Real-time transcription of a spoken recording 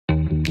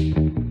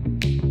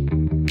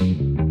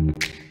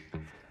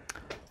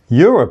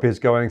Europe is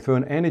going through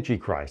an energy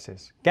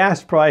crisis.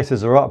 Gas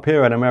prices are up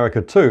here in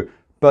America too,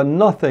 but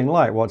nothing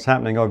like what's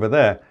happening over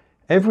there.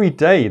 Every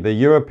day the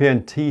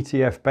European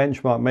TTF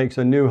benchmark makes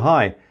a new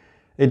high.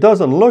 It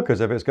doesn't look as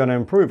if it's going to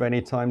improve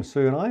anytime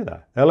soon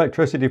either.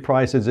 Electricity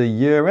prices a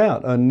year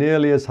out are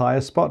nearly as high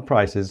as spot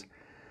prices.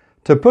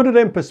 To put it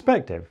in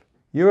perspective,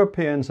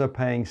 Europeans are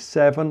paying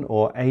 7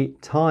 or 8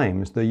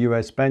 times the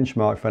US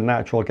benchmark for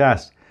natural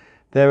gas.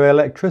 Their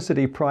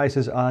electricity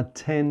prices are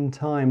 10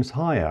 times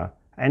higher,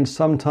 and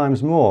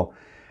sometimes more.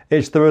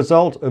 It's the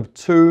result of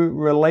two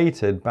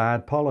related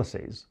bad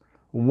policies.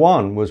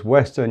 One was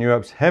Western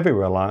Europe's heavy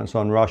reliance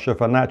on Russia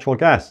for natural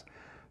gas.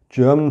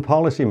 German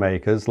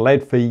policymakers,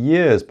 led for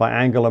years by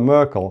Angela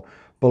Merkel,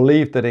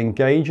 believed that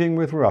engaging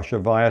with Russia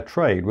via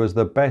trade was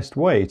the best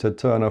way to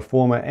turn a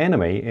former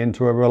enemy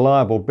into a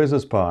reliable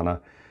business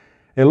partner.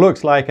 It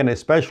looks like an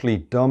especially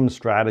dumb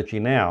strategy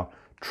now.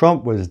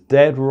 Trump was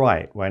dead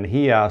right when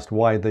he asked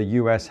why the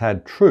US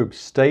had troops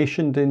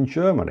stationed in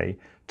Germany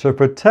to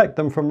protect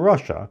them from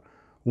Russia,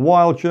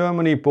 while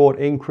Germany bought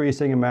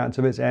increasing amounts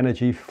of its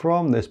energy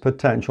from this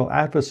potential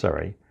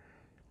adversary.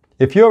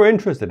 If you're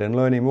interested in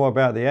learning more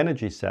about the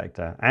energy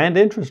sector and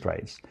interest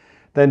rates,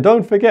 then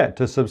don't forget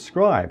to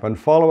subscribe and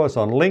follow us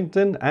on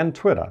LinkedIn and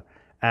Twitter.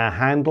 Our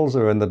handles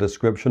are in the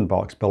description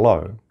box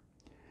below.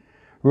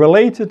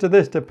 Related to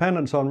this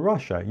dependence on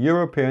Russia,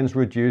 Europeans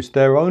reduced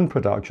their own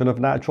production of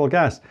natural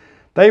gas.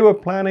 They were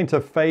planning to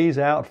phase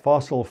out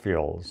fossil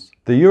fuels.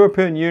 The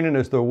European Union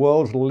is the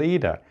world's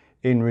leader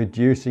in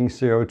reducing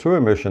CO2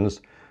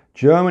 emissions.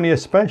 Germany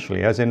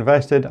especially has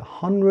invested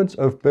hundreds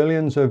of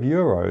billions of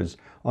euros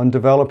on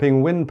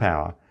developing wind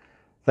power.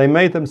 They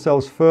made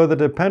themselves further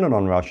dependent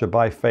on Russia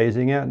by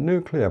phasing out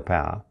nuclear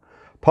power.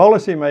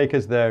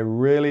 Policymakers there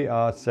really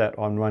are set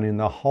on running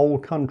the whole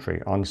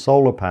country on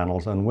solar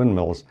panels and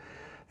windmills.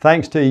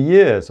 Thanks to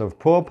years of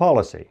poor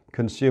policy,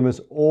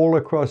 consumers all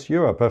across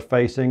Europe are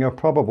facing a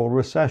probable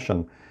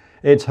recession.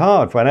 It's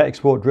hard for an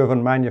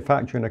export-driven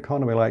manufacturing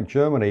economy like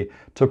Germany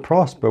to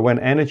prosper when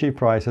energy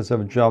prices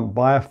have jumped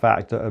by a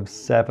factor of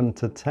 7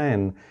 to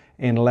 10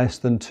 in less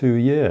than 2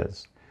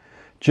 years.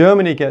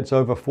 Germany gets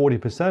over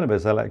 40% of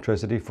its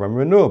electricity from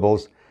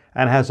renewables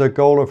and has a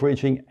goal of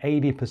reaching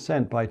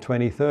 80% by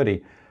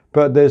 2030.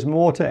 But there's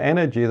more to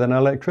energy than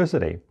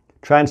electricity.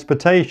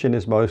 Transportation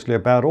is mostly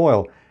about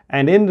oil,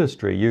 and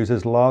industry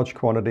uses large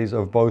quantities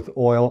of both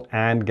oil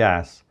and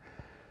gas.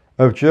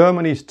 Of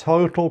Germany's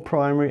total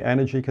primary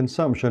energy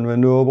consumption,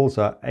 renewables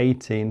are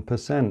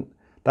 18%.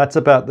 That's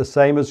about the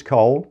same as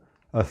coal,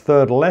 a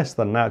third less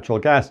than natural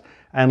gas,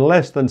 and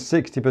less than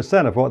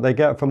 60% of what they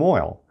get from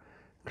oil.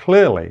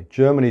 Clearly,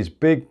 Germany's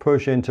big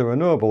push into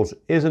renewables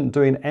isn't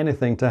doing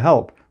anything to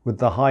help with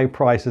the high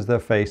prices they're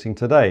facing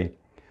today.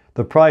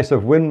 The price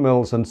of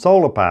windmills and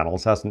solar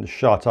panels hasn't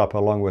shot up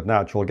along with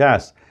natural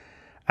gas.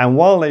 And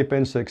while they've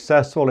been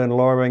successful in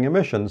lowering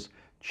emissions,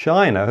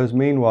 China has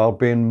meanwhile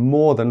been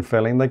more than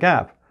filling the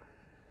gap.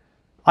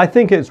 I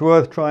think it's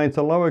worth trying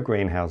to lower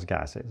greenhouse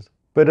gases,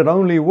 but it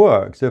only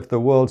works if the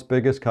world's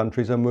biggest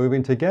countries are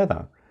moving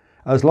together.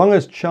 As long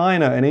as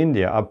China and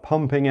India are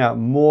pumping out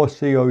more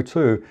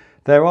CO2,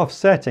 they're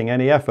offsetting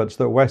any efforts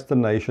that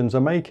Western nations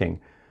are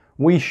making.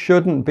 We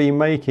shouldn't be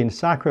making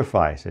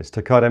sacrifices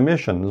to cut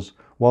emissions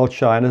while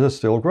China is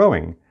still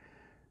growing.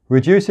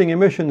 Reducing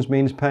emissions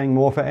means paying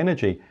more for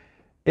energy.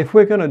 If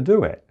we're going to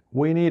do it,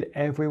 we need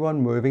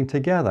everyone moving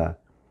together.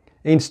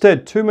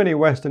 Instead, too many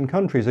Western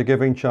countries are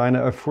giving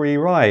China a free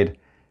ride,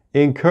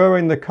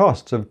 incurring the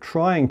costs of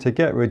trying to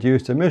get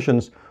reduced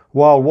emissions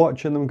while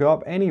watching them go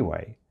up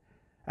anyway.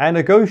 And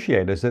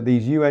negotiators at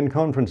these UN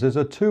conferences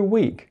are too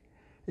weak.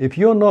 If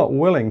you're not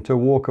willing to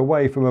walk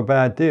away from a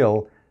bad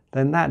deal,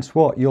 then that's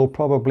what you'll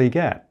probably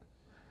get.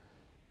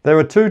 There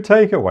are two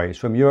takeaways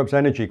from Europe's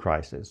energy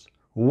crisis.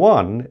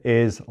 One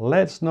is,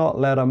 let's not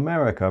let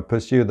America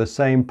pursue the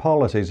same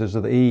policies as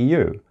the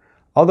EU.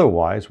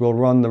 Otherwise, we'll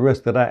run the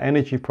risk that our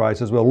energy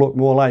prices will look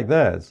more like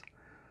theirs.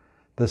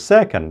 The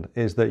second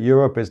is that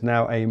Europe is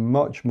now a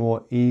much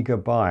more eager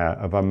buyer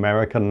of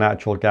American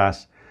natural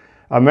gas.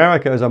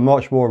 America is a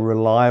much more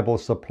reliable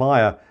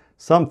supplier,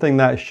 something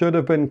that should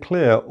have been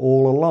clear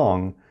all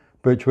along,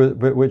 but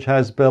which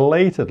has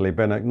belatedly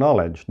been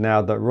acknowledged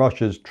now that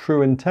Russia's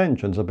true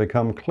intentions have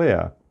become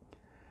clear.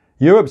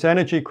 Europe's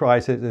energy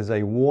crisis is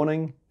a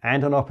warning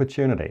and an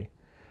opportunity.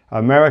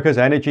 America's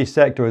energy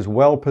sector is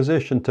well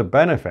positioned to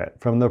benefit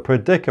from the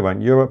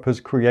predicament Europe has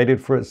created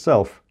for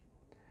itself.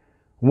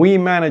 We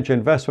manage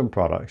investment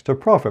products to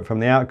profit from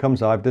the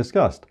outcomes I've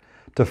discussed.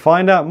 To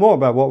find out more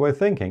about what we're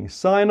thinking,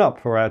 sign up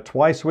for our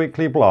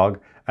twice-weekly blog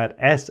at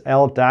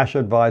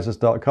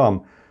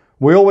sl-advisors.com.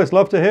 We always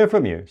love to hear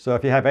from you, so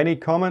if you have any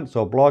comments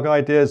or blog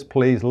ideas,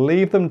 please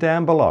leave them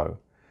down below.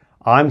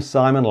 I'm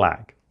Simon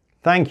Lack.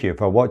 Thank you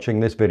for watching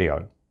this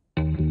video.